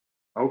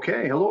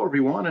Okay, hello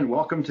everyone, and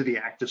welcome to the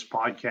Actis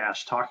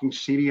Podcast, Talking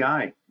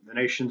CDI, the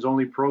nation's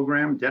only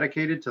program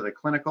dedicated to the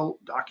clinical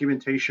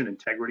documentation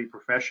integrity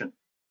profession.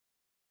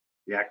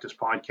 The Actis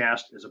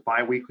Podcast is a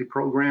bi-weekly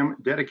program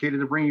dedicated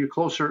to bringing you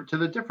closer to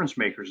the difference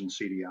makers in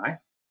CDI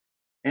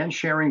and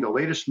sharing the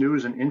latest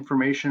news and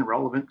information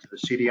relevant to the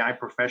CDI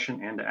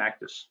profession and to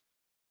Actis.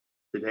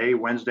 Today,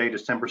 Wednesday,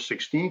 December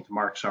 16th,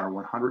 marks our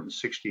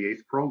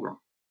 168th program.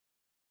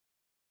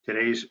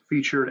 Today's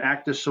featured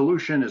Actis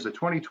solution is the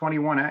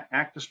 2021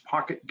 Actis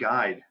Pocket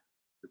Guide.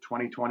 The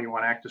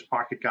 2021 Actis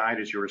Pocket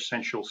Guide is your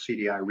essential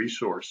CDI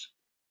resource.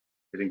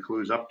 It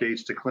includes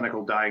updates to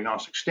clinical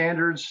diagnostic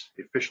standards,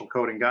 official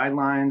coding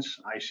guidelines,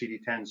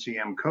 ICD-10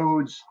 CM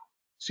codes,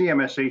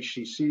 CMS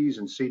HCCs,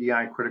 and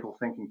CDI critical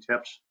thinking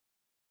tips.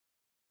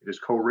 It is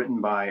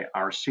co-written by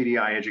our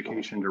CDI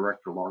Education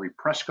Director, Laurie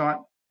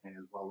Prescott,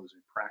 as well as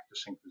a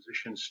practicing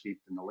physician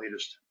steeped in the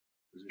latest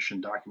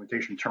physician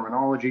documentation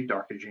terminology,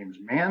 Dr. James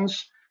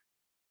Manns.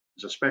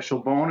 As a special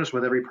bonus,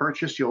 with every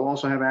purchase, you'll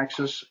also have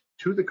access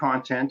to the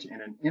content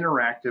and an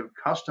interactive,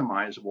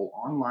 customizable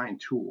online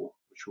tool,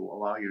 which will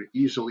allow you to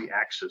easily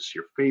access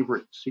your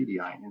favorite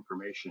CDI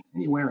information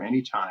anywhere,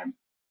 anytime.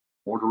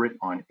 Order it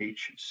on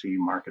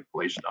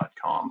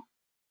hcmarketplace.com.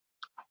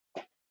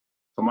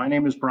 So my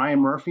name is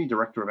Brian Murphy,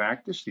 Director of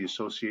Actis, the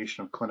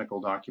Association of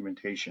Clinical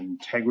Documentation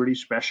Integrity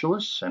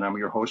Specialists, and I'm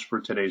your host for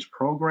today's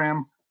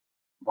program,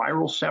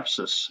 Viral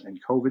Sepsis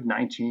and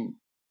COVID-19.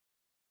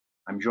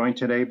 I'm joined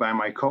today by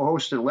my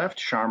co-host to the left,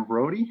 Sharm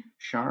Brody.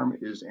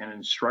 Sharm is an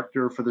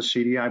instructor for the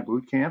CDI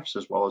boot camps,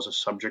 as well as a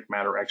subject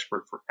matter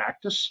expert for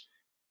Actis.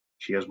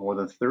 She has more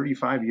than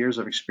 35 years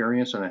of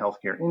experience in the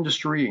healthcare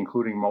industry,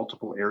 including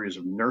multiple areas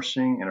of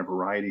nursing and a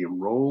variety of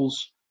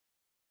roles.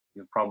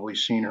 You've probably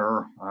seen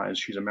her as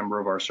she's a member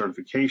of our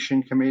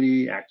certification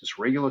committee, Actis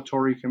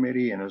regulatory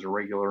committee, and as a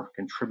regular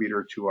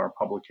contributor to our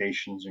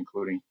publications,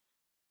 including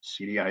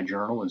CDI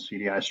Journal and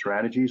CDI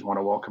Strategies. Want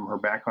to welcome her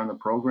back on the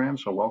program.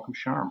 So welcome,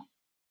 Sharm.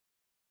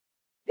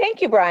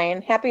 Thank you,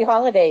 Brian. Happy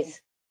holidays.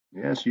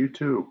 Yes, you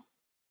too.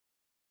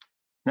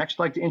 Next, I'd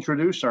like to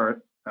introduce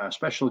our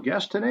special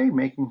guest today,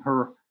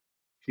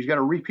 she's got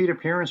a repeat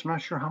appearance. I'm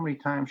not sure how many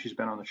times she's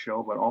been on the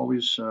show, but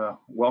always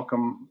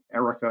welcome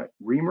Erica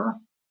Reamer.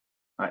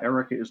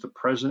 Erica is the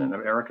president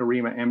of Erica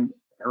Reamer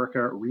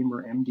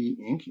MD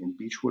Inc. in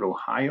Beechwood,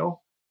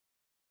 Ohio.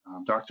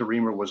 Dr.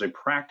 Reamer was a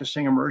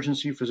practicing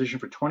emergency physician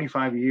for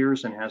 25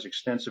 years and has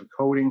extensive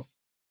coding,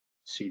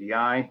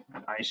 CDI,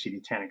 and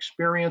ICD-10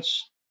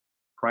 experience.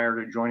 Prior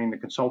to joining the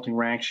consulting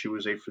ranks, she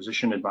was a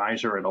physician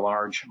advisor at a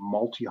large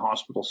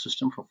multi-hospital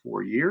system for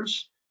 4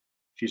 years.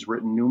 She's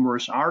written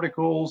numerous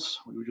articles.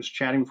 We were just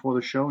chatting before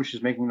the show.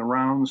 She's making the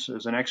rounds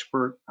as an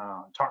expert.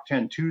 Talk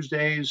 10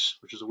 Tuesdays,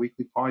 which is a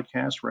weekly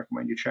podcast,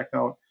 recommend you check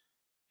out.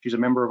 She's a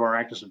member of our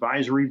Actis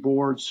Advisory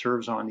Board,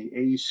 serves on the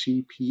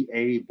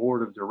ACPA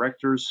Board of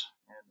Directors,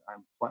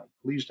 and I'm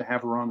pleased to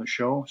have her on the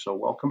show. So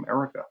welcome,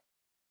 Erica.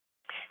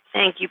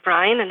 Thank you,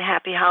 Brian, and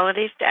happy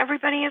holidays to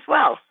everybody as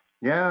well.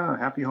 Yeah,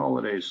 happy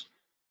holidays.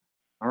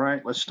 All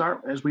right, let's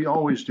start, as we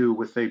always do,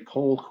 with a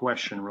poll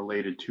question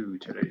related to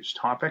today's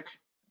topic.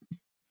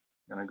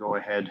 I'm going to go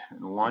ahead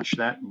and launch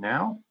that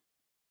now.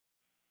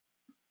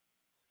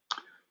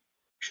 You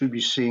should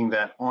be seeing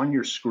that on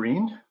your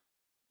screen.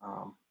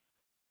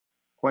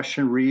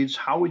 Question reads,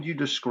 how would you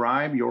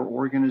describe your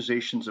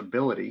organization's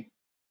ability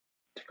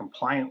to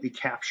compliantly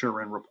capture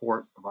and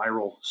report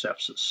viral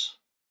sepsis?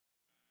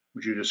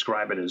 Would you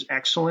describe it as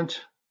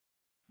excellent,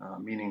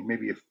 meaning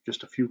maybe if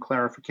just a few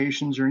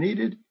clarifications are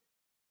needed?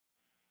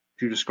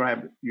 Would you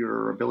describe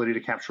your ability to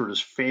capture it as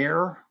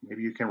fair?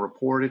 Maybe you can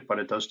report it, but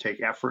it does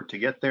take effort to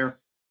get there.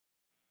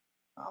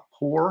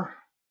 Poor,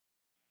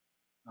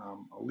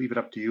 I'll leave it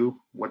up to you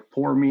what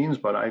poor means,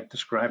 but I've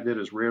described it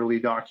as rarely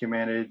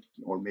documented,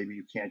 or maybe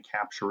you can't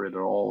capture it at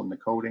all in the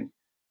coding.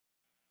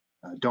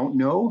 Don't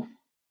know,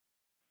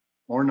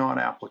 or not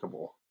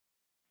applicable.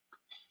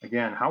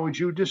 Again, how would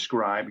you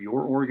describe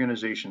your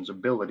organization's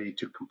ability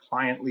to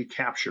compliantly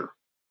capture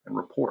and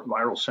report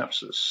viral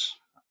sepsis?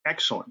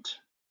 Excellent,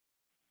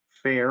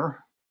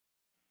 fair,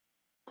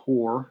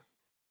 poor,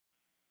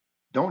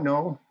 don't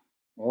know,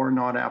 or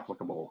not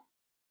applicable.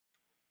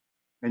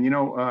 And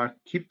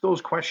keep those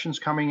questions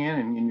coming in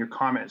and your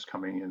comments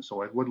coming in.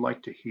 So I would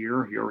like to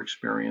hear your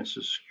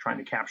experiences trying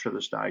to capture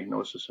this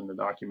diagnosis in the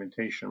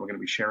documentation. We're going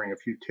to be sharing a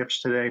few tips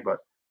today, but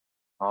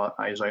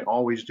as I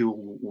always do,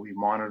 we'll be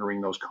monitoring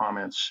those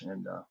comments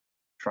and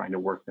trying to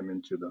work them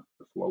into the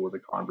flow of the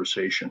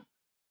conversation.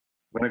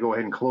 We're going to go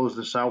ahead and close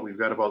this out. We've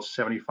got about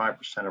 75%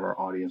 of our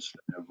audience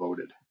that have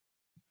voted.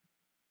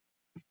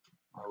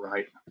 All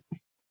right.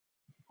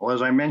 Well,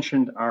 as I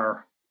mentioned,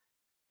 our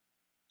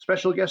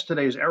special guest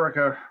today is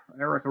Erica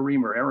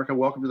Reamer. Erica,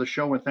 welcome to the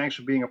show, and thanks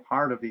for being a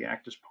part of the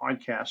Actis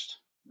podcast.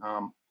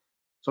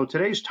 So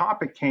today's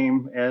topic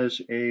came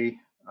as a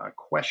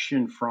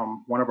question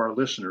from one of our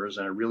listeners,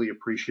 and I really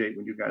appreciate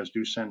when you guys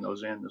do send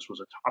those in. This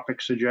was a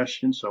topic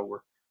suggestion, so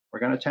we're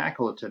going to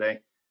tackle it today.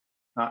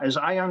 As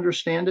I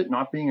understand it,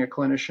 not being a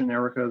clinician,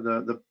 Erica,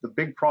 the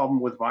big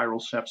problem with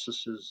viral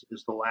sepsis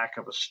is the lack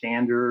of a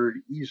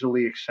standard,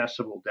 easily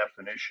accessible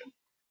definition.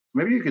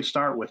 Maybe you could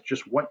start with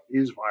just what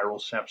is viral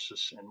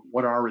sepsis and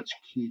what are its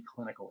key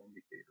clinical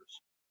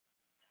indicators?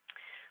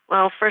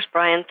 Well, first,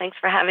 Brian, thanks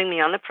for having me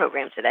on the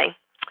program today.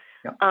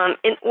 Yep.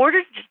 In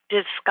order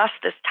to discuss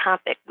this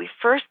topic, we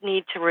first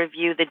need to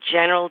review the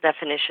general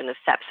definition of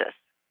sepsis.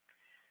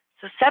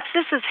 So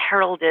sepsis is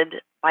heralded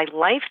by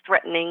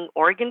life-threatening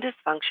organ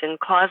dysfunction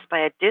caused by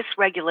a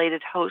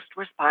dysregulated host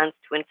response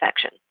to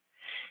infection.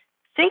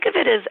 Think of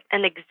it as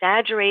an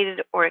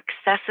exaggerated or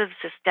excessive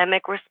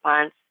systemic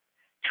response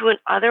to an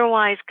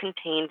otherwise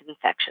contained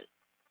infection.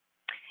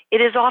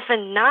 It is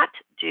often not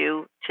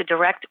due to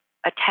direct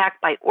attack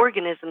by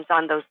organisms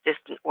on those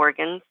distant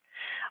organs,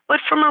 but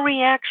from a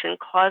reaction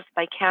caused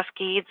by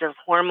cascades of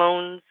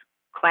hormones,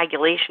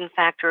 coagulation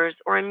factors,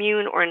 or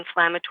immune or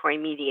inflammatory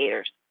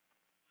mediators.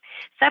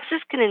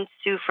 Sepsis can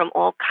ensue from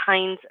all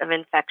kinds of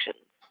infections.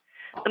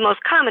 The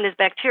most common is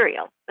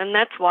bacterial, and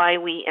that's why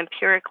we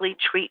empirically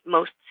treat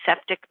most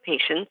septic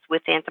patients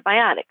with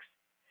antibiotics.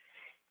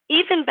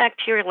 Even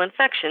bacterial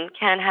infection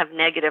can have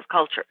negative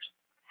cultures.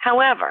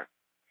 However,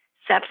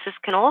 sepsis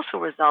can also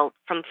result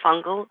from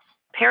fungal,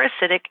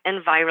 parasitic,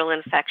 and viral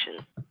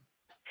infections.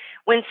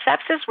 When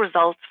sepsis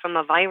results from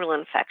a viral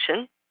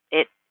infection,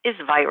 it is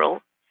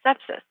viral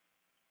sepsis.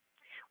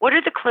 What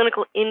are the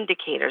clinical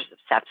indicators of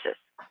sepsis?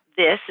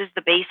 This is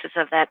the basis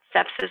of that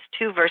sepsis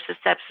 2 versus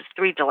sepsis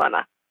 3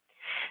 dilemma.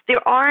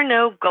 There are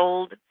no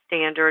gold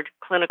standard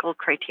clinical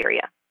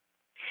criteria.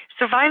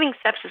 Surviving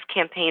Sepsis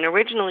campaign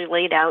originally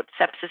laid out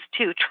sepsis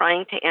 2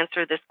 trying to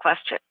answer this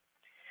question.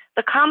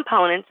 The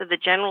components of the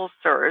general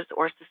SIRS,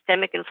 or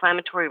systemic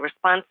inflammatory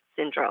response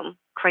syndrome,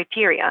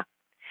 criteria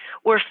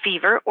were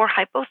fever or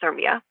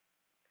hypothermia,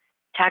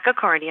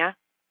 tachycardia,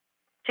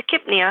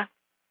 tachypnea,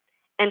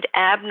 and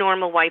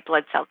abnormal white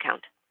blood cell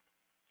count.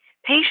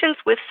 Patients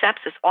with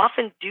sepsis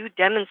often do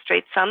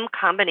demonstrate some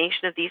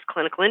combination of these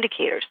clinical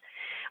indicators,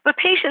 but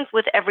patients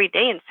with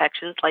everyday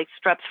infections like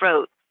strep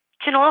throat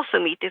can also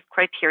meet this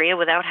criteria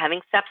without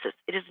having sepsis.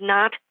 It is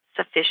not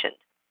sufficient.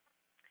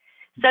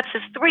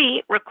 Sepsis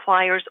 3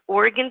 requires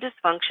organ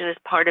dysfunction as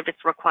part of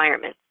its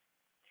requirements.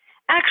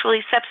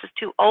 Actually, sepsis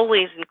 2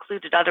 always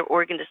included other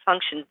organ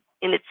dysfunction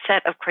in its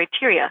set of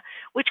criteria,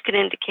 which can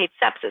indicate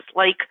sepsis,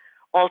 like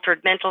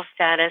altered mental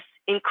status,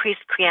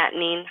 increased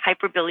creatinine,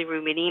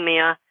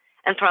 hyperbilirubinemia,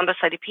 and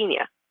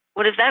thrombocytopenia.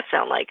 What does that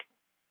sound like?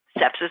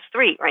 Sepsis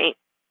 3, right?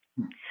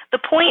 The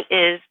point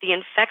is, the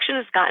infection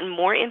has gotten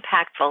more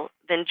impactful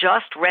than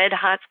just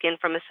red-hot skin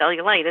from a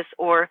cellulitis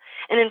or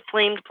an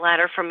inflamed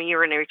bladder from a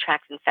urinary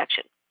tract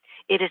infection.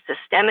 It is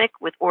systemic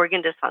with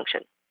organ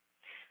dysfunction.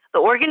 The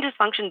organ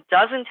dysfunction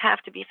doesn't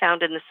have to be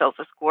found in the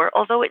SOFA score,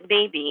 although it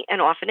may be and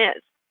often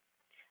is.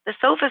 The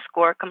SOFA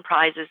score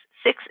comprises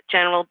 6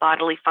 general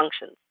bodily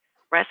functions: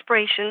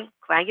 respiration,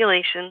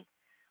 coagulation,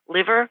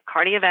 liver,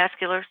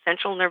 cardiovascular,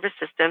 central nervous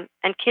system,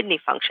 and kidney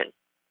function.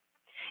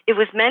 It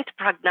was meant to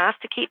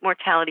prognosticate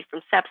mortality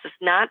from sepsis,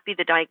 not be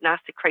the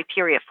diagnostic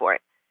criteria for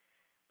it.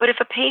 But if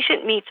a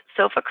patient meets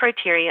SOFA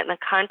criteria in the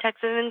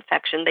context of an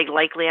infection, they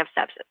likely have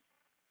sepsis.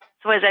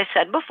 So as I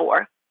said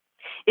before,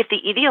 if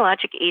the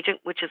etiologic agent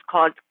which has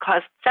caused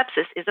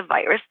sepsis is a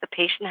virus, the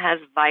patient has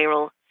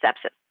viral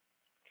sepsis.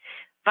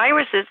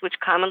 Viruses which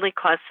commonly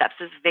cause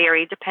sepsis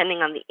vary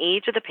depending on the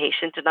age of the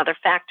patient and other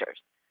factors.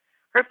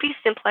 Herpes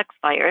simplex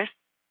virus,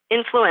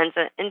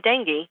 influenza, and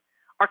dengue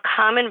are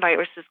common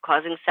viruses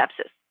causing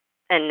sepsis.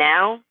 And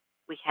now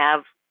we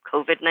have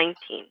COVID-19.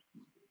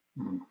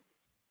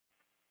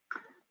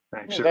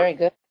 Thanks. Very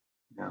good.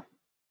 Yeah.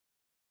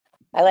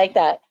 I like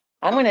that.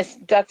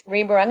 Dr.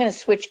 Reber, I'm going to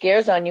switch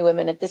gears on you a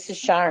minute. This is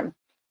Sharm.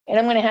 And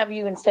I'm going to have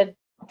you, instead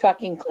of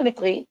talking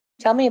clinically,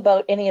 tell me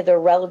about any of the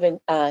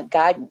relevant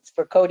guidance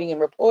for coding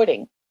and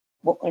reporting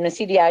when a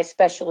CDI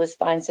specialist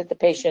finds that the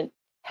patient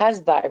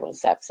has viral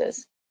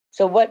sepsis.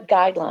 So what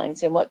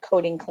guidelines and what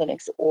coding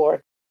clinics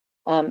or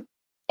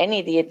any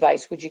of the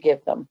advice would you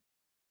give them?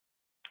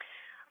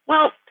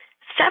 Well,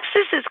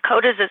 sepsis is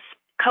coded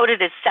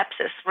as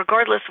sepsis,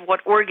 regardless of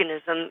what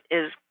organism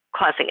is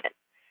causing it.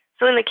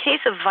 So in the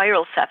case of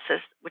viral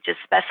sepsis, which is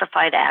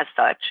specified as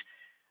such,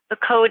 the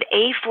code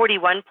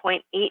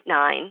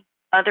A41.89,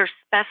 other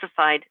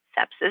specified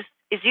sepsis,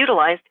 is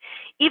utilized,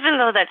 even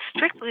though that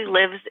strictly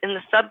lives in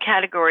the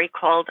subcategory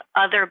called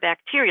other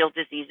bacterial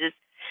diseases,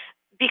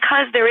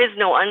 because there is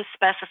no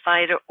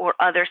unspecified or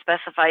other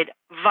specified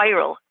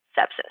viral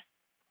sepsis.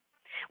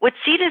 What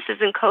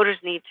CDIS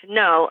encoders need to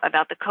know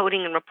about the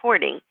coding and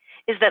reporting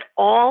is that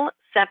all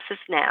sepsis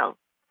now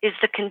is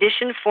the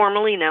condition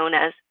formerly known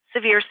as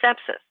severe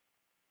sepsis.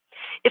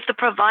 If the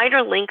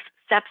provider links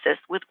sepsis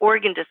with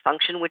organ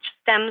dysfunction, which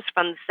stems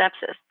from the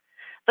sepsis,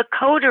 the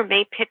coder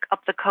may pick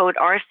up the code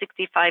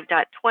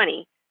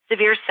R65.20,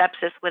 severe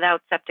sepsis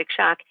without septic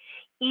shock,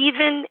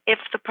 even if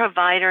the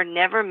provider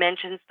never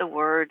mentions the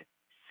word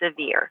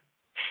severe.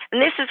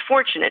 And this is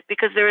fortunate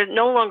because there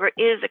no longer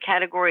is a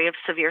category of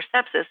severe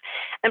sepsis,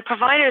 and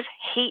providers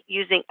hate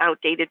using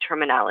outdated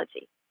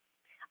terminology.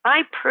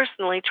 I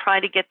personally try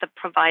to get the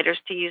providers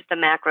to use the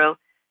macro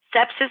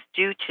sepsis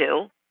due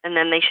to, and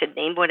then they should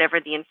name whatever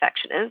the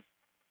infection is,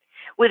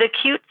 with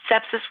acute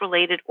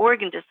sepsis-related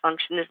organ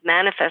dysfunction is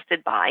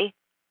manifested by,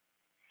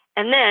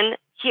 and then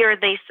here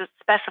they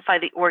specify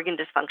the organ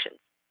dysfunctions.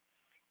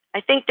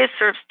 I think this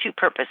serves two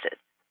purposes.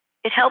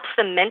 It helps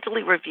them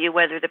mentally review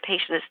whether the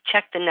patient has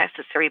checked the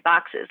necessary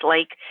boxes,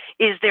 like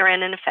is there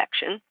an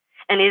infection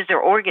and is there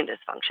organ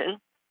dysfunction?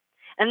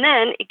 And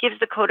then it gives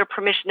the coder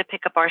permission to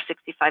pick up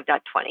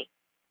R65.20.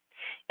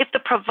 If the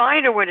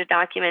provider were to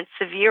document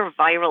severe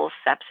viral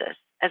sepsis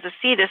as a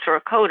CEDIS or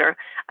a coder,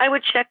 I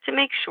would check to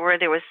make sure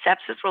there was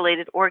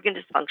sepsis-related organ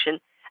dysfunction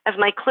as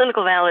my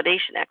clinical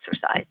validation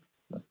exercise.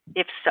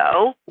 If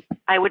so,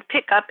 I would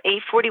pick up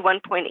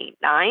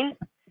A41.89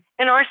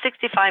 and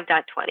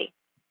R65.20.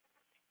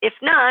 If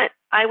not,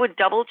 I would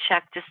double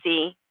check to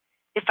see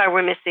if I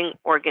were missing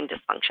organ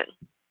dysfunction.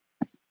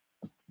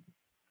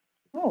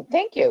 Oh,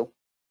 thank you.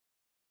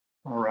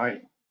 All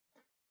right.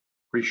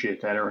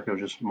 Appreciate that, Erica.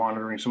 Just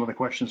monitoring some of the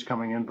questions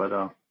coming in,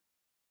 but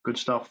good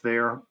stuff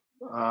there.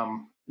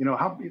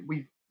 How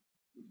we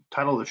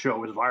title of the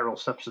show is Viral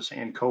Sepsis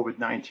and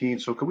COVID-19.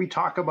 So could we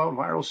talk about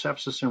viral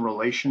sepsis in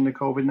relation to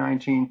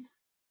COVID-19?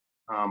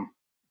 Of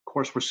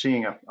course, we're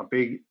seeing a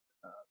big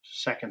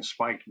second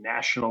spike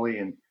nationally,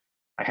 and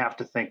I have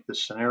to think the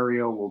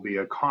scenario will be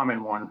a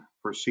common one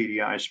for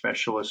CDI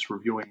specialists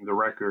reviewing the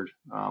record.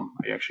 I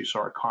actually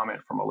saw a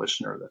comment from a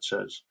listener that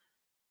says,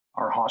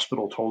 our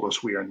hospital told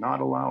us we are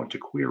not allowed to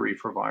query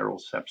for viral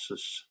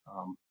sepsis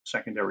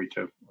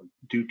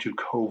due to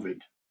COVID.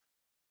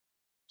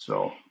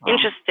 So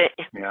interesting.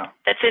 Yeah,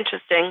 that's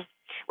interesting.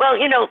 Well,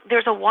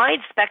 there's a wide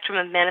spectrum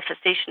of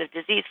manifestation of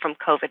disease from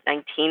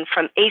COVID-19,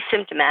 from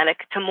asymptomatic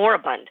to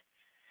moribund.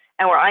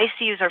 Our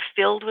ICUs are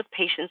filled with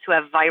patients who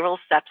have viral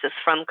sepsis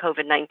from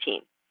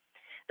COVID-19.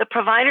 The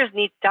providers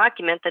need to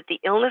document that the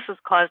illness has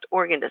caused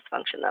organ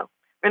dysfunction, though.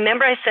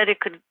 Remember I said it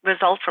could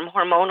result from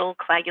hormonal,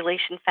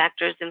 coagulation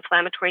factors,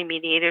 inflammatory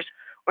mediators,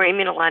 or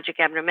immunologic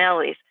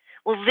abnormalities.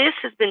 Well, this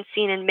has been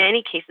seen in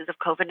many cases of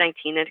COVID-19,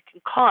 and it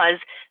can cause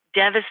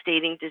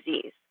devastating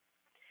disease.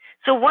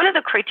 So one of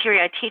the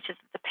criteria I teach is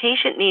that the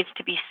patient needs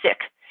to be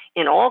sick,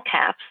 in all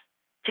caps,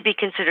 to be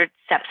considered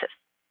sepsis.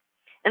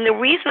 And the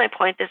reason I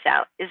point this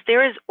out is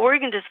there is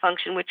organ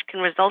dysfunction which can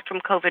result from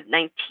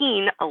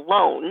COVID-19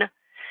 alone,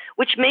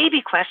 which may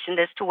be questioned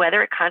as to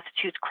whether it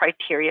constitutes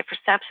criteria for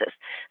sepsis.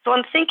 So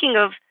I'm thinking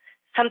of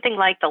something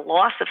like the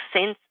loss of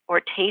sense or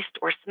taste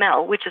or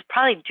smell, which is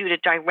probably due to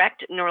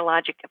direct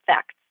neurologic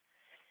effects.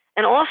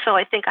 And also,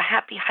 I think a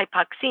happy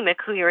hypoxemic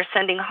who you're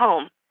sending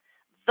home.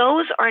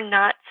 Those are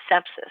not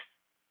sepsis.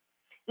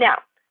 Now,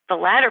 the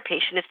latter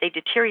patient, if they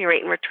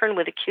deteriorate and return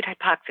with acute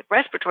hypoxic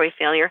respiratory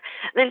failure,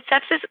 then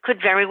sepsis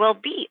could very well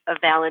be a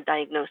valid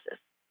diagnosis.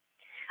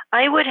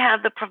 I would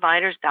have the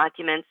providers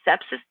document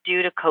sepsis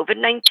due to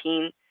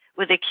COVID-19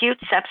 with acute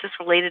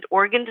sepsis-related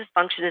organ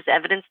dysfunction as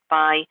evidenced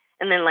by,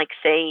 and then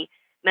say,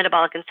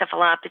 metabolic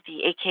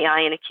encephalopathy,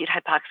 AKI, and acute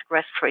hypoxic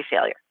respiratory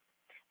failure.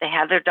 They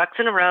have their ducks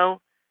in a row,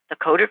 the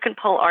coder can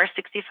pull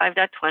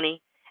R65.20,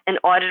 and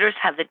auditors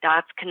have the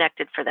dots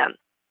connected for them.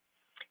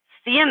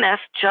 CMS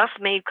just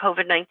made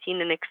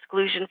COVID-19 an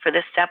exclusion for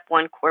the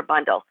SEP1 core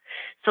bundle.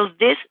 So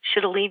this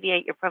should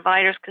alleviate your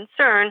provider's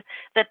concern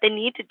that they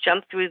need to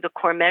jump through the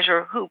core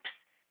measure hoops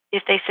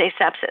if they say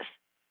sepsis.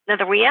 Now,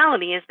 the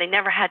reality is they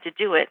never had to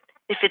do it.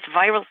 If it's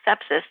viral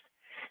sepsis,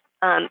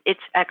 it's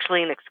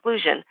actually an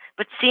exclusion.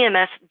 But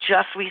CMS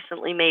just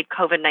recently made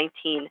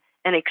COVID-19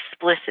 an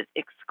explicit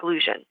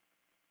exclusion.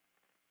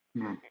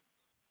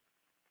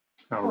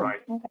 All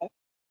right. Okay.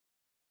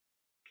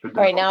 All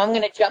right, now I'm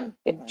going to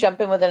jump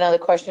in with another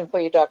question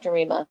for you, Dr.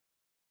 Rima.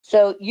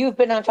 So you've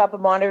been on top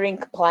of monitoring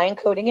compliant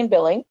coding and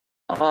billing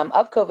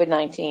of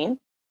COVID-19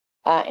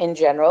 in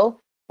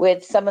general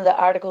with some of the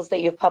articles that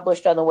you've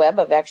published on the web.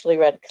 I've actually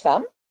read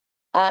some.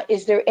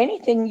 Is there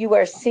anything you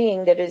are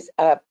seeing that is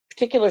a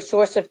particular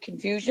source of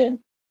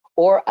confusion,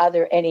 or are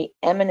there any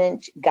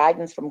eminent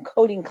guidance from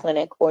Coding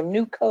Clinic or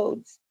new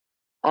codes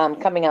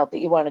coming out that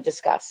you want to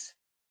discuss?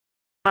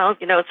 Well,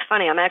 it's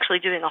funny. I'm actually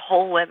doing a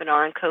whole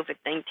webinar on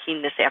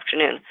COVID-19 this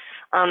afternoon.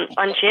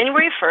 On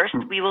January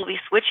 1st, we will be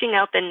switching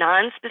out the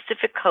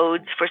non-specific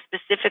codes for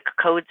specific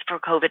codes for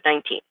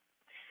COVID-19.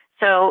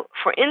 So,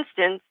 for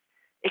instance,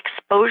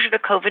 exposure to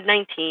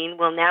COVID-19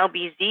 will now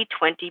be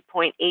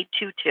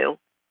Z20.822,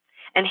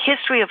 and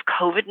history of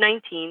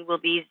COVID-19 will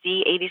be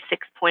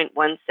Z86.16.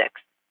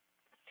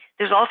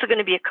 There's also going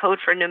to be a code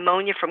for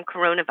pneumonia from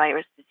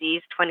coronavirus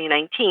disease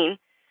 2019,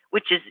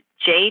 which is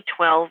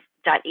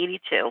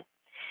J12.82.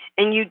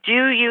 And you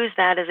do use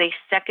that as a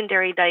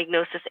secondary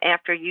diagnosis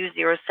after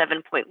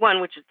U07.1,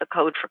 which is the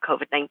code for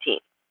COVID-19.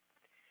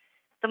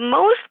 The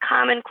most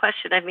common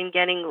question I've been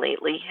getting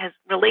lately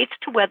relates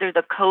to whether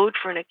the code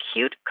for an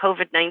acute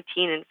COVID-19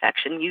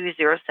 infection,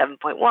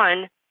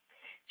 U07.1,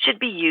 should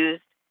be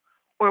used,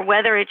 or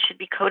whether it should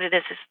be coded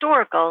as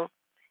historical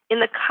in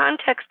the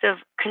context of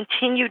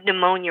continued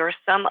pneumonia or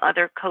some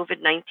other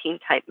COVID-19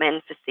 type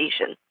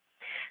manifestation.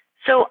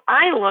 So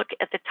I look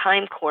at the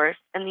time course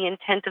and the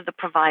intent of the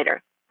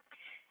provider.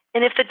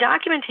 And if the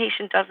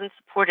documentation doesn't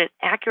support an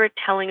accurate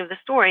telling of the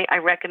story, I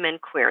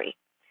recommend query.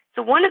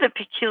 So one of the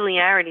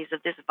peculiarities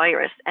of this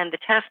virus and the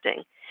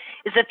testing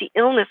is that the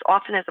illness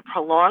often has a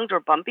prolonged or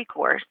bumpy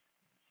course.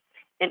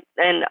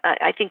 And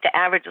I think the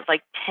average is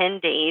like 10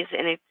 days,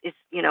 and it's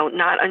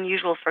not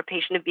unusual for a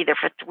patient to be there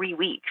for 3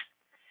 weeks.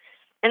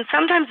 And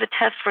sometimes the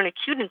test for an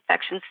acute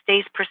infection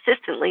stays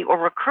persistently or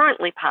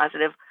recurrently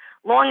positive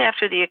long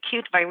after the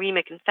acute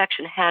viremic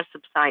infection has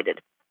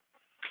subsided.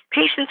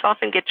 Patients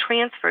often get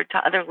transferred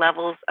to other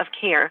levels of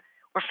care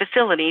or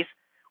facilities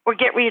or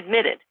get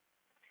readmitted.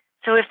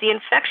 So if the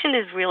infection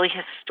is really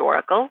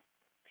historical,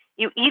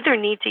 you either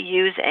need to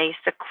use a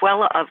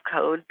sequela of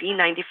code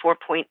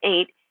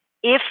B94.8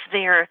 if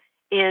there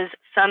is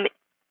some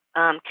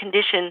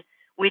condition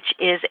which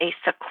is a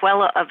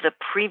sequela of the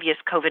previous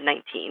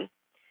COVID-19,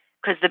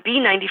 because the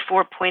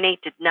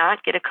B94.8 did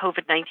not get a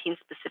COVID-19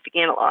 specific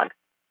analog,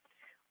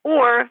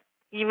 or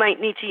you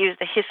might need to use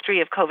the history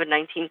of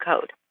COVID-19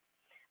 code.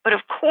 But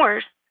of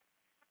course,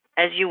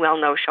 as you well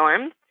know,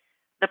 Sharm,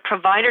 the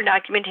provider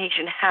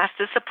documentation has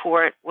to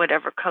support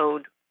whatever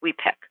code we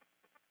pick.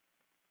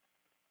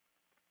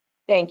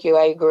 Thank you.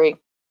 I agree.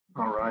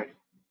 All right.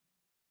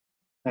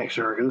 Thanks,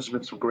 Erica. This has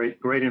been some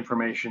great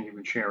information you've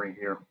been sharing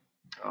here.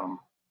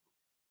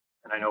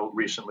 And I know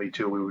recently,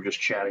 too, we were just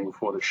chatting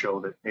before the show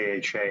that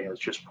AHA has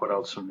just put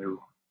out some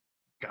new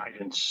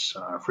guidance,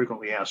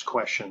 frequently asked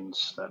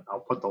questions that I'll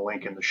put the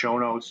link in the show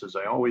notes, as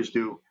I always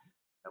do.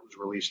 That was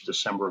released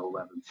December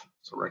 11th.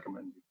 So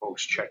recommend you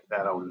folks check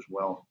that out as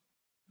well.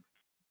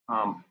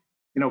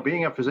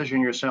 Being a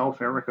physician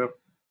yourself, Erica,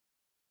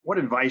 what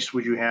advice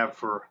would you have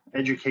for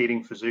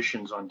educating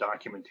physicians on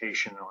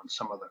documentation on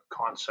some of the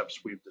concepts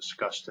we've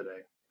discussed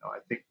today? I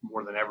think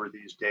more than ever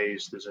these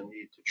days, there's a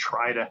need to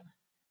try to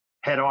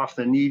head off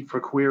the need for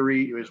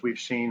query, as we've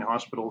seen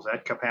hospitals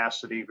at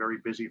capacity, very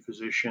busy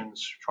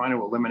physicians, trying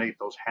to eliminate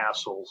those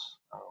hassles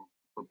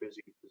for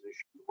busy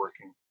physicians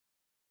working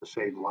to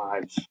save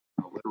lives,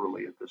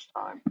 literally at this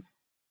time.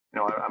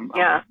 I'm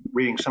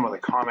reading some of the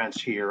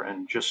comments here,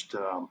 and just,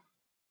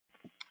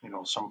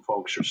 some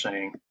folks are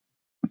saying,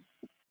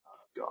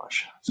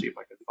 gosh, let's see if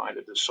I can find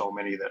it. There's so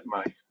many that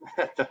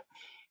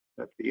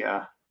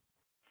the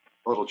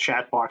little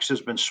chat box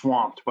has been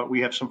swamped, but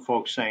we have some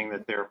folks saying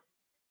that they're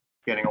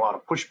getting a lot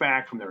of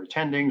pushback from their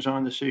attendings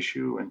on this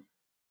issue. And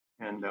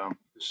I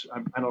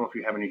don't know if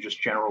you have any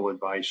just general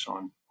advice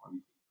on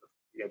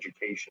the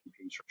education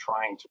piece, or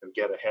trying to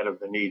get ahead of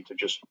the need to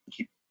just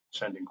keep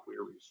sending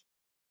queries.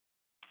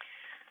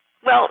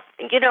 Well,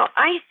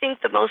 I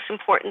think the most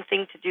important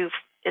thing to do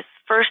is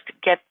first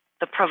get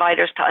the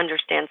providers to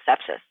understand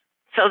sepsis.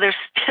 So there's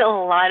still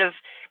a lot of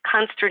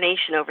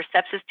consternation over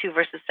sepsis 2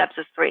 versus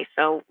sepsis 3.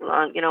 So,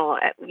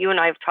 you and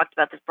I have talked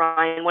about this,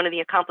 Brian. One of the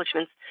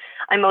accomplishments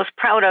I'm most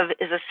proud of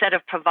is a set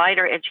of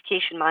provider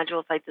education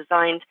modules I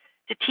designed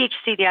to teach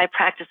CDI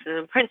practices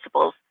and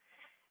principles.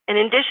 And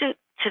in addition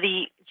to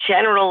the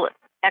general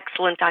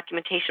excellent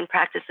documentation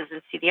practices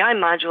and CDI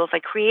modules, I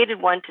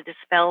created one to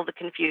dispel the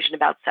confusion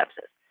about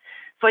sepsis.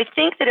 So I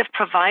think that if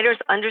providers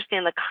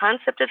understand the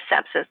concept of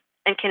sepsis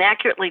and can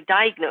accurately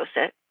diagnose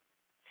it,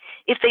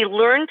 if they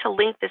learn to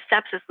link the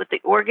sepsis with the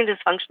organ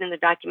dysfunction in the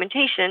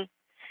documentation,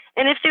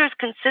 and if there's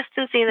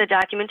consistency in the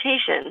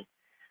documentation,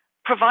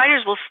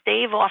 providers will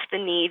stave off the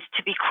need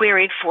to be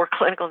queried for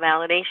clinical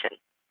validation.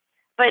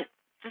 But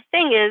the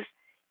thing is,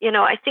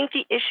 I think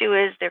the issue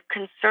is they're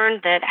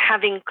concerned that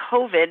having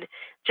COVID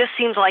just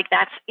seems like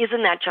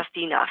isn't that just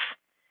enough?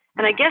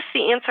 And I guess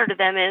the answer to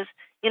them is,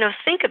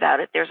 think about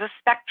it. There's a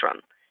spectrum.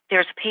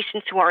 There's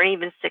patients who aren't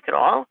even sick at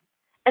all,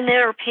 and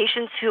there are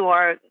patients who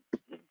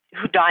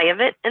die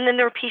of it, and then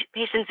there are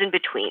patients in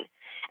between.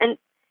 And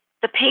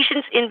the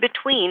patients in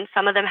between,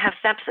 some of them have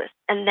sepsis,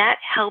 and that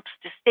helps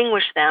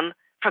distinguish them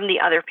from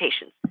the other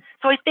patients.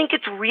 So I think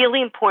it's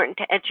really important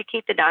to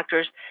educate the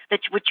doctors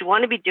that what you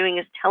want to be doing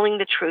is telling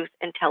the truth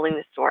and telling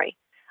the story.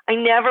 I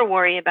never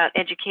worry about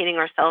educating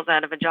ourselves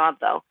out of a job,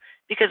 though,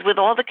 because with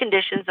all the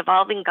conditions,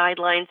 evolving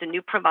guidelines, and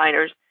new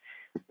providers,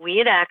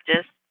 we at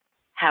ACDIS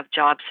have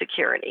job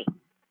security.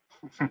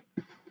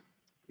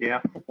 Yeah,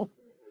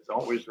 there's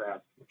always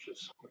that,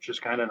 which is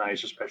kind of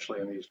nice, especially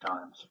in these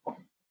times.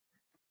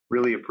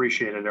 Really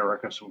appreciate it,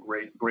 Erica. Some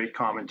great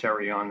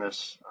commentary on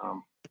this.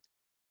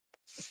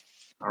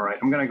 All right,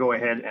 I'm going to go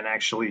ahead and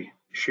actually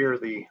share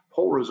the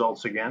poll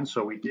results again.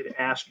 So we did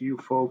ask you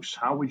folks,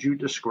 how would you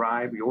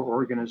describe your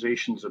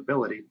organization's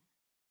ability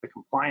to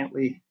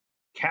compliantly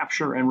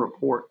capture and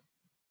report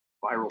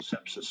viral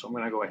sepsis? So I'm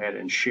going to go ahead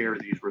and share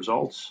these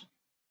results.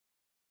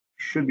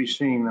 Should be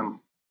seeing them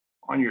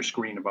on your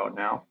screen about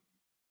now.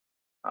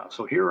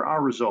 So here are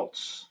our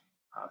results.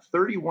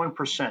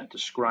 31%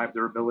 describe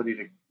their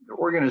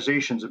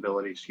organization's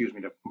ability,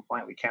 to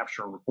compliantly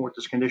capture and report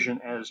this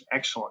condition as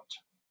excellent.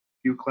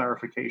 Few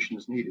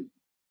clarifications needed.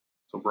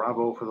 So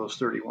bravo for those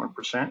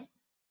 31%.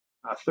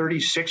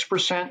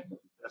 36%,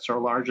 that's our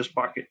largest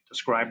bucket,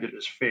 described it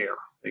as fair.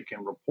 They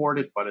can report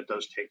it, but it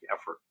does take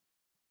effort.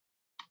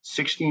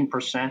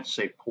 16%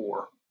 say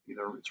poor.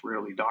 Either it's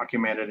rarely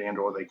documented and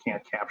or they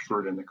can't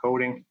capture it in the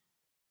coding.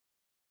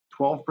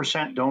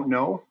 12% don't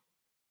know.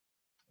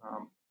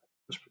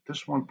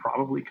 This one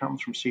probably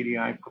comes from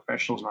CDI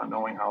professionals not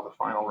knowing how the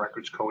final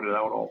record's coded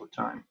out all the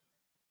time.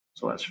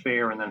 So that's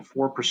fair. And then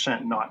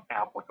 4% not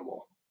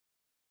applicable.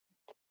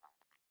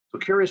 So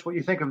curious what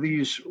you think of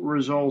these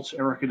results.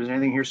 Erica, does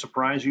anything here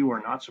surprise you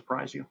or not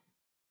surprise you?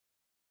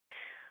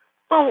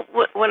 Well,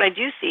 what I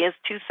do see is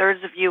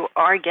 2/3 of you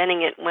are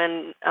getting it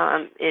when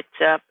it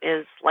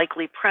is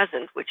likely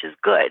present, which is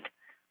good.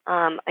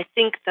 I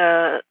think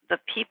the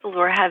people who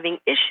are having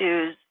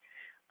issues,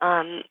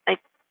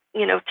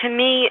 to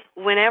me,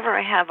 whenever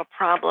I have a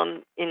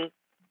problem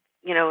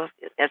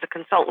as a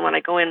consultant, when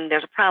I go in and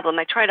there's a problem,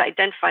 I try to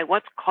identify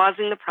what's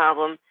causing the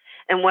problem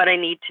and what I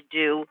need to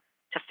do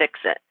to fix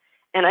it.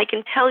 And I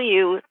can tell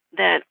you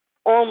that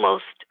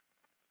almost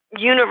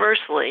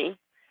universally,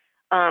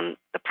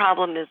 the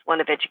problem is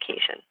one of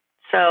education.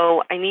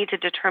 So I need to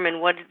determine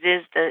what it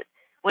is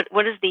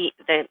what is the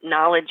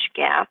knowledge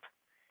gap,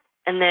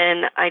 and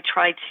then I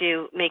try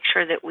to make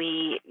sure that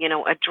we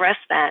address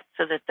that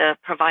so that the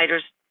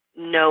providers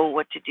know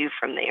what to do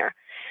from there.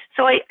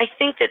 So I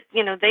think that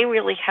they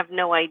really have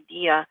no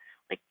idea.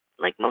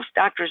 Like most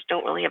doctors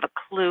don't really have a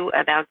clue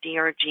about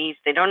DRGs.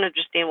 They don't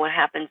understand what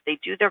happens. They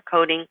do their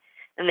coding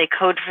and they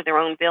code for their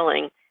own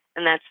billing,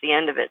 and that's the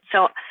end of it.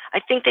 So I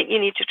think that you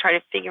need to try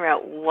to figure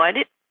out what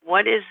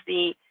is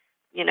the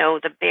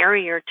the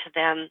barrier to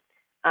them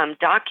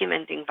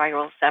documenting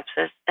viral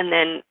sepsis, and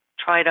then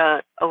try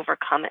to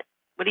overcome it.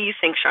 What do you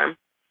think, Sharm?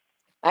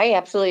 I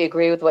absolutely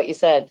agree with what you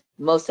said.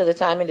 Most of the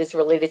time it is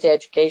related to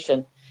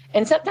education.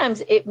 And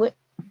sometimes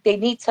they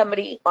need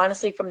somebody,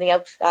 honestly, from the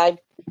outside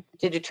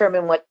to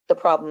determine what the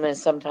problem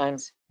is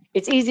sometimes.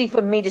 It's easy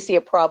for me to see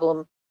a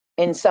problem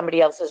in somebody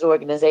else's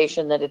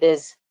organization than it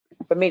is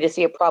for me to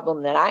see a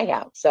problem that I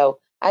have. So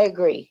I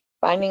agree.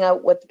 Finding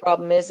out what the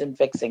problem is and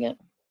fixing it.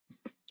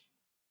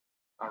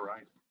 All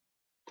right.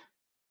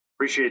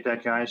 Appreciate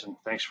that, guys, and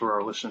thanks for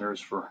our listeners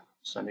for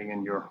sending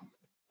in your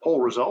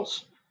poll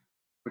results.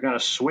 We're going to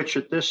switch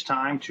at this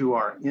time to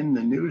our In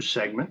the News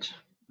segment.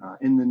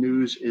 In the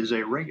News is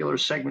a regular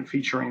segment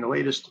featuring the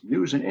latest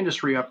news and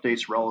industry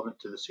updates relevant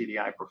to the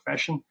CDI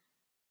profession.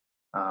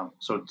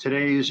 So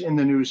today's In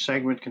the News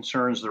segment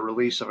concerns the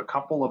release of a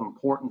couple of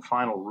important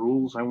final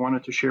rules I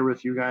wanted to share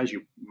with you guys.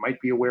 You might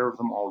be aware of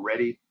them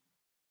already.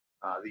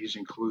 These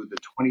include the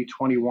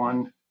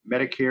 2021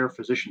 Medicare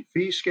Physician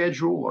Fee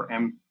Schedule, or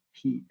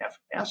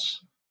MPFS,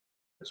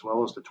 as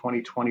well as the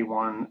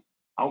 2021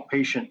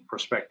 Outpatient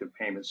Prospective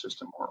Payment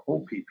System, or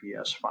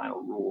OPPS, final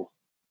rule.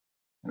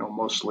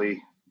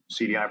 Mostly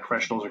CDI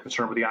professionals are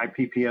concerned with the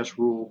IPPS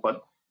rule,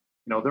 but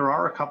there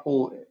are a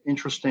couple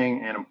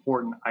interesting and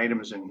important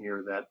items in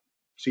here that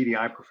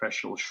CDI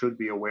professionals should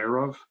be aware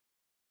of.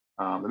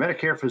 The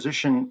Medicare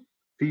Physician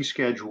Fee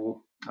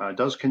Schedule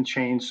does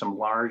contain some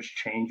large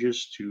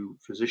changes to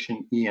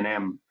physician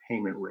E&M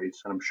payment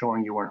rates, and I'm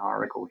showing you an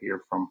article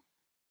here from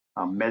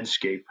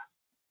Medscape.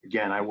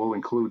 Again, I will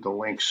include the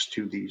links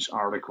to these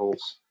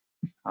articles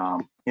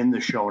in the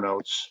show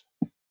notes.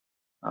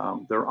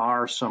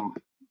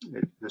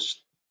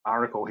 This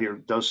article here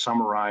does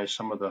summarize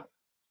some of the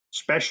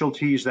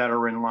specialties that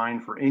are in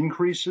line for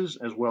increases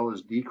as well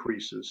as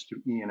decreases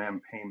to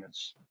E&M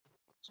payments.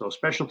 So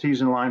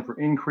specialties in line for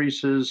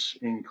increases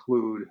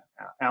include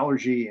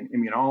allergy and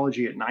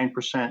immunology at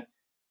 9%,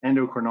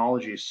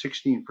 endocrinology is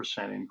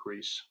 16%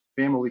 increase,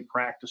 family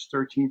practice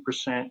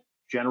 13%,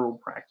 general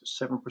practice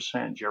 7%,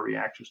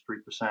 geriatrics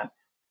 3%,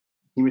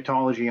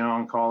 hematology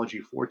and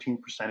oncology 14%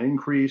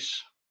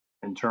 increase,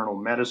 internal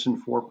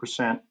medicine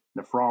 4%,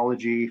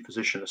 nephrology,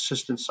 physician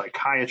assistant,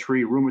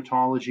 psychiatry,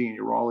 rheumatology, and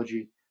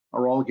urology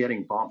are all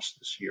getting bumps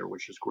this year,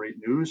 which is great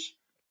news.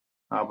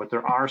 But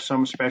there are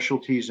some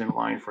specialties in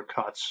line for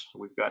cuts.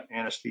 We've got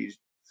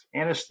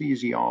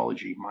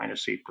anesthesiology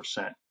minus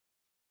 8%.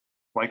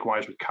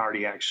 Likewise with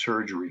cardiac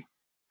surgery,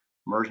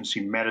 emergency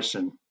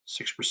medicine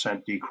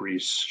 6%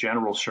 decrease,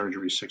 general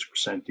surgery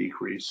 6%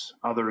 decrease.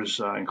 Others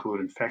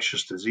include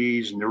infectious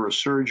disease,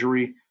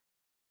 neurosurgery,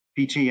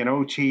 PT and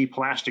OT,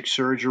 plastic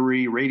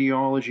surgery,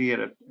 radiology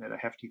at a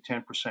hefty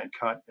 10%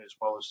 cut, as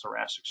well as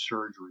thoracic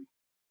surgery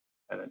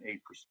at an 8%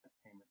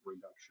 payment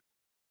reduction.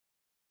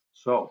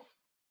 So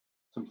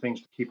some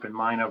things to keep in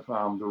mind of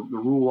the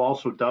rule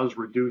also does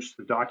reduce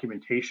the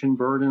documentation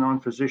burden on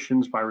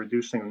physicians by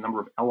reducing the number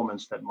of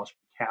elements that must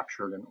be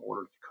captured in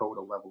order to code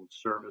a level of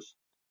service.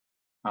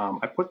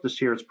 I put this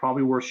here. It's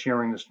probably worth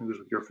sharing this news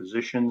with your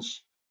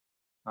physicians.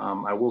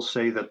 I will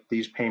say that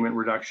these payment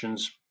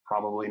reductions,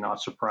 probably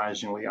not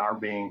surprisingly, are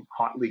being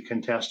hotly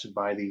contested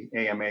by the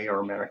AMA,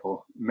 or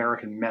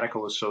American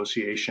Medical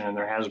Association, and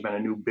there has been a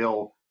new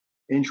bill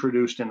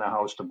introduced in the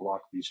House to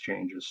block these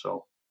changes.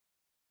 So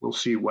we'll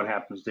see what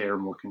happens there,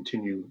 and we'll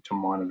continue to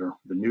monitor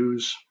the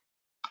news.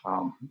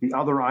 The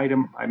other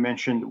item I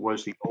mentioned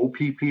was the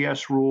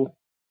OPPS rule,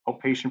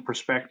 outpatient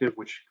perspective,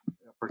 which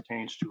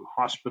pertains to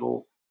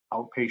hospital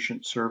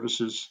outpatient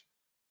services.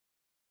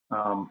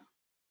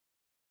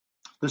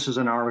 This is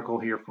an article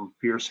here from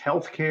Fierce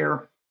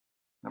Healthcare.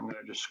 I'm going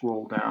to just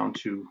scroll down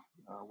to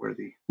where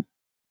the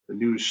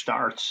news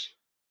starts.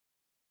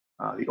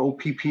 The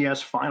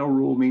OPPS final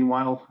rule,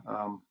 meanwhile,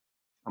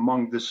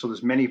 among this, so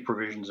there's many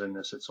provisions in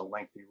this. It's a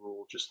lengthy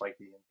rule, just like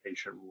the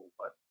inpatient rule,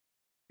 but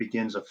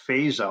begins a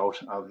phase out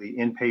of the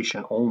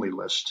inpatient only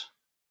list.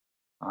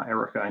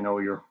 Erica, I know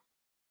you're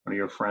one of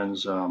your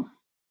friends. Oh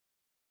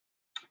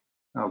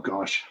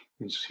gosh,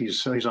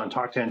 he's on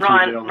Talk 10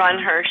 Tuesday. Ron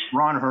Hirsch.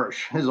 Ron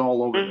Hirsch is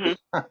all over this.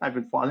 I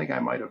think I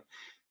might have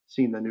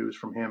seen the news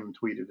from him and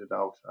tweeted it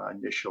out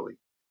initially.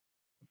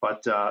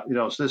 But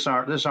so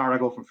this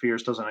article from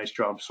Fierce does a nice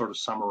job sort of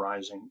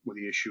summarizing with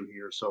the issue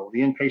here. So the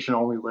inpatient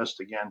only list,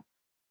 again,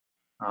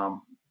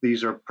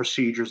 these are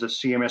procedures that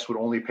CMS would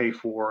only pay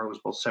for. It was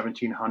about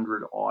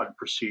 1,700 odd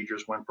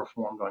procedures when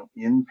performed on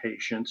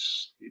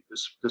inpatients.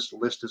 This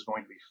list is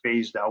going to be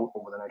phased out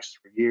over the next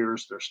 3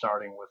 years. They're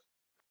starting with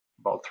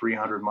about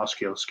 300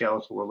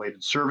 musculoskeletal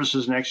related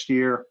services next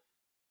year.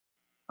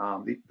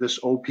 This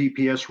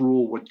OPPS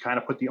rule would kind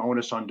of put the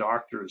onus on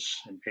doctors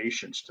and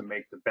patients to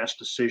make the best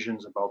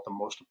decisions about the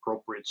most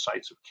appropriate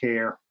sites of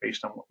care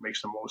based on what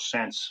makes the most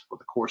sense for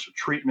the course of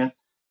treatment,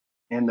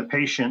 and the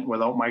patient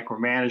without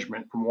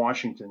micromanagement from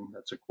Washington.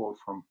 That's a quote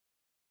from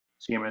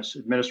CMS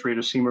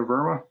Administrator Seema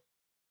Verma.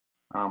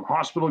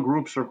 Hospital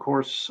groups are, of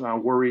course,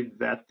 worried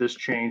that this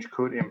change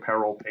could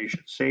imperil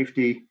patient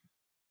safety.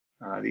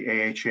 The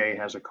AHA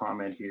has a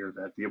comment here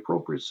that the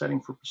appropriate setting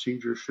for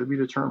procedures should be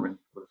determined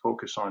with a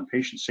focus on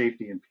patient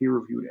safety and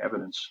peer-reviewed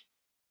evidence.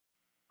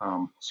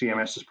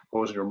 CMS is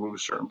proposing to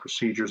remove certain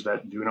procedures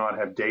that do not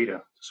have data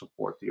to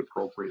support the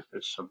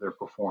appropriateness of their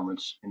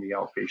performance in the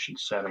outpatient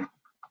setting.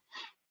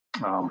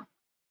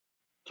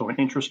 So an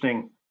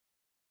interesting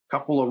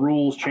couple of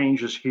rules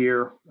changes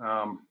here.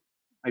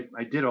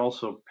 I did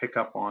also pick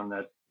up on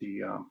that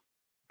the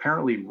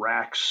apparently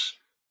RACs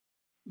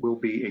will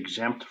be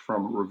exempt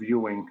from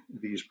reviewing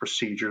these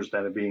procedures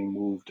that are being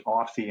moved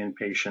off the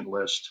inpatient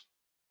list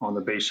on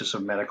the basis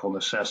of medical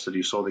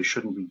necessity, so they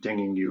shouldn't be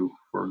dinging you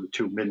for the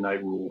 2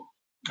 midnight rule.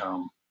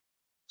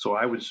 So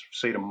I would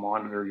say to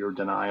monitor your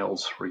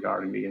denials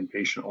regarding the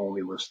inpatient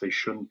only list. They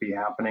shouldn't be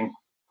happening,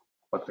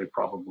 but they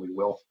probably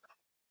will.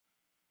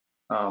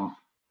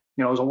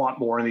 There's a lot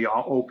more in the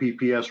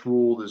OPPS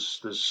rule.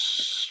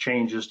 There's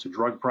changes to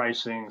drug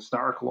pricing,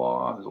 Stark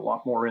law. There's a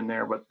lot more in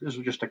there, but this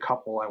is just a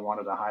couple I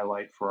wanted to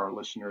highlight for our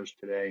listeners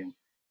today. And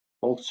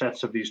both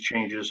sets of these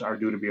changes are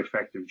due to be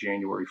effective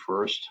January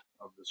 1st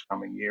of this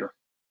coming year.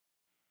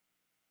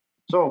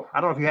 So I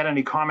don't know if you had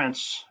any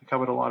comments. I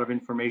covered a lot of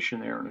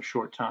information there in a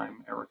short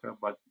time, Erica,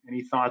 but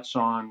any thoughts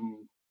on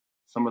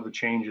some of the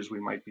changes we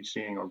might be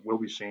seeing or will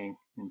be seeing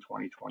in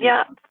 2020?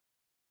 Yeah.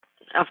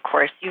 Of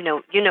course, you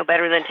know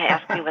better than to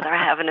ask me whether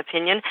I have an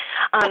opinion.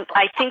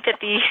 I think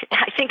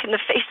in the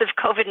face of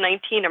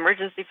COVID-19,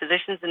 emergency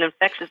physicians and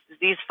infectious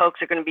disease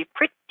folks are going to be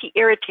pretty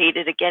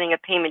irritated at getting a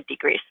payment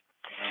decrease.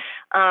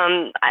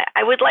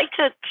 I would like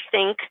to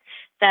think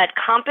that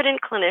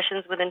competent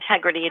clinicians with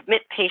integrity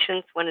admit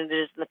patients when it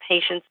is in the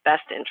patient's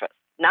best interest,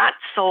 not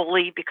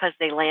solely because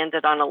they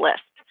landed on a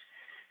list.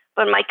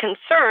 But my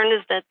concern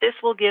is that this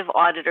will give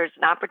auditors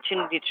an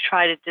opportunity to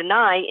try to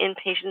deny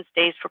inpatient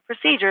stays for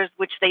procedures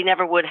which they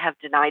never would have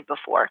denied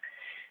before.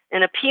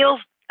 And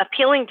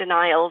appealing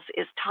denials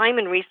is time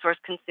and resource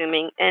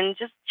consuming and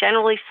just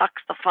generally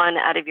sucks the fun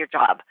out of your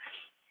job.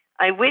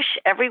 I wish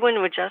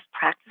everyone would just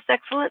practice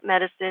excellent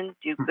medicine,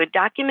 do good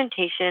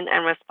documentation,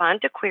 and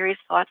respond to queries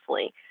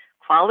thoughtfully.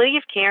 Quality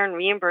of care and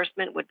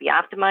reimbursement would be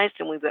optimized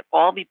and we would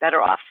all be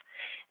better off.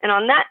 And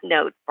on that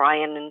note,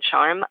 Brian and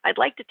Charm, I'd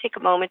like to take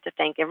a moment to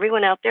thank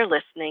everyone out there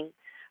listening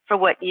for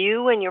what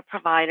you and your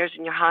providers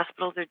and your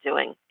hospitals are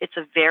doing. It's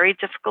a very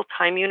difficult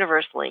time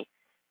universally.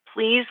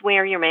 Please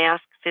wear your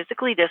mask,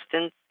 physically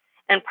distance,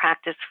 and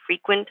practice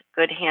frequent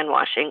good hand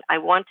washing. I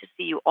want to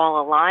see you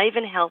all alive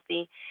and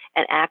healthy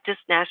at ACTIS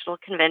National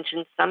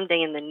Convention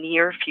someday in the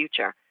near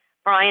future.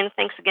 Brian,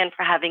 thanks again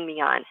for having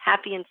me on.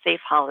 Happy and safe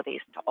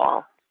holidays to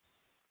all.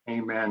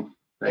 Amen.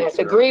 Yes,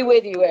 agree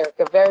with you,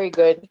 Erica. Very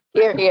good.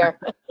 Here, here.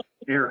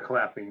 Ear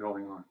clapping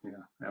going on. Yeah,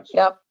 absolutely.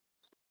 Yep.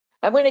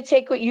 I'm going to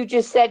take what you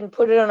just said and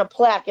put it on a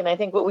plaque, and I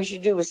think what we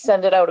should do is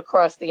send it out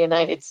across the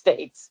United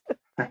States.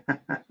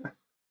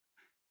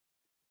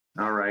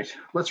 All right.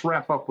 Let's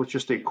wrap up with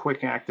just a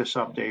quick ACTIS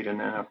update, and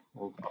then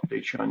we'll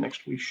update you on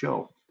next week's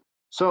show.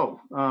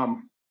 So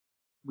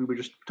we were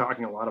just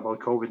talking a lot about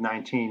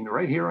COVID-19.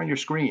 Right here on your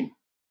screen,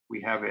 we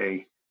have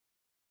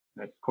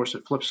of course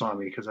it flips on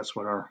me because that's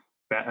what our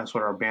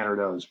banner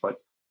does, but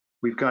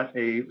we've got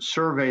a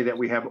survey that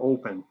we have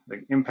open,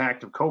 the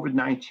impact of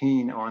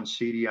COVID-19 on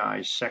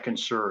CDI's second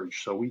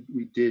surge. So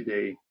we did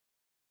a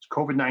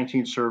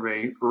COVID-19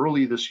 survey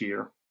early this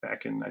year,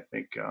 back in, I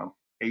think,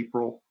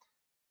 April,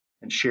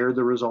 and shared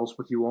the results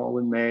with you all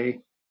in May.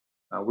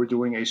 We're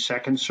doing a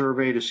second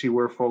survey to see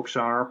where folks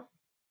are.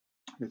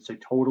 It's a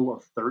total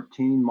of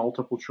 13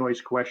 multiple choice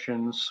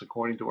questions.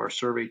 According to our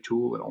survey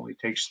tool, it only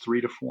takes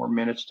 3 to 4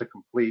 minutes to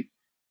complete.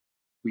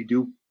 We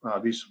do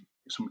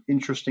some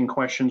interesting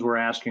questions we're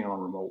asking on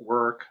remote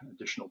work,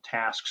 additional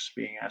tasks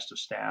being asked of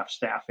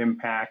staff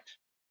impact,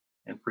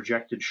 and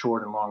projected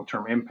short and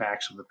long-term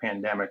impacts of the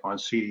pandemic on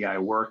CDI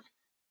work.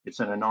 It's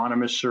an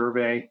anonymous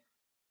survey.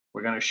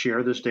 We're going to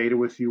share this data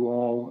with you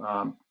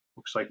all.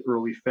 Looks like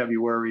early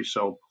February,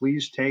 so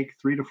please take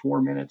 3 to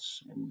 4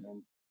 minutes and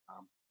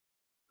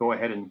go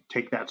ahead and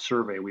take that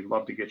survey. We'd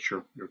love to get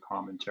your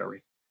commentary.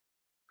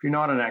 If you're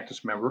not an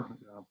Actis member,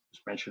 as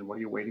mentioned, what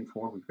are you waiting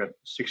for? We've got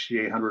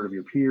 6,800 of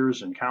your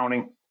peers and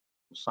counting.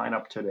 Sign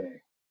up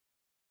today.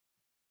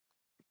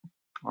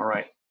 All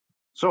right.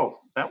 So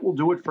that will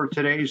do it for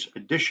today's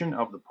edition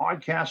of the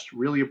podcast.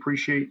 Really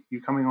appreciate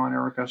you coming on,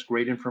 Erica. It's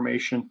great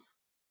information,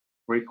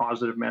 great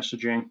positive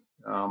messaging,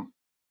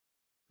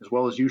 as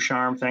well as you,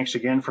 Sharm. Thanks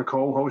again for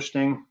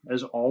co-hosting.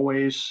 As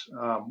always,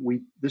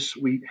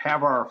 we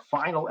have our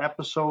final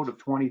episode of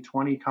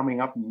 2020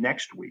 coming up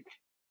next week.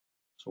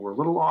 So we're a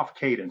little off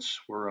cadence.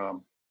 We're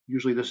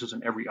usually this is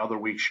an every other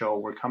week show.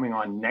 We're coming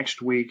on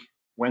next week,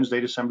 Wednesday,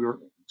 December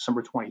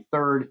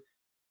 23rd.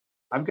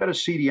 I've got a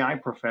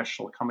CDI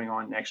professional coming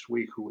on next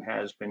week who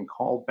has been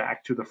called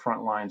back to the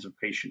front lines of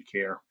patient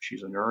care.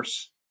 She's a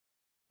nurse,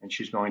 and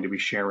she's going to be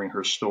sharing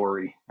her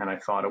story. And I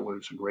thought it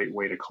was a great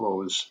way to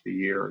close the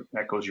year.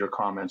 Echoes your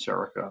comments,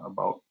 Erica,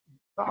 about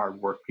the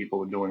hard work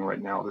people are doing right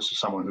now. This is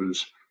someone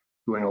who's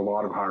doing a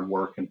lot of hard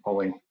work and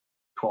pulling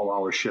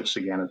 12-hour shifts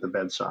again at the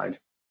bedside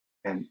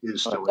and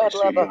is still a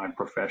CDI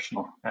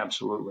professional.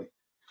 Absolutely.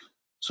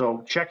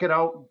 So check it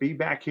out. Be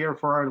back here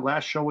for our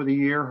last show of the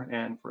year.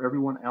 And for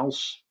everyone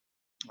else,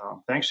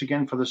 thanks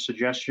again for the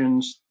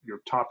suggestions.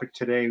 Your topic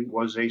today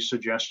was a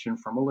suggestion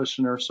from a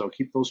listener, so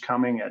keep those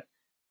coming at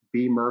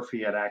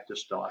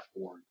bmurphy@actis.org.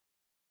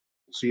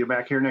 We'll see you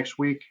back here next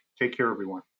week. Take care, everyone.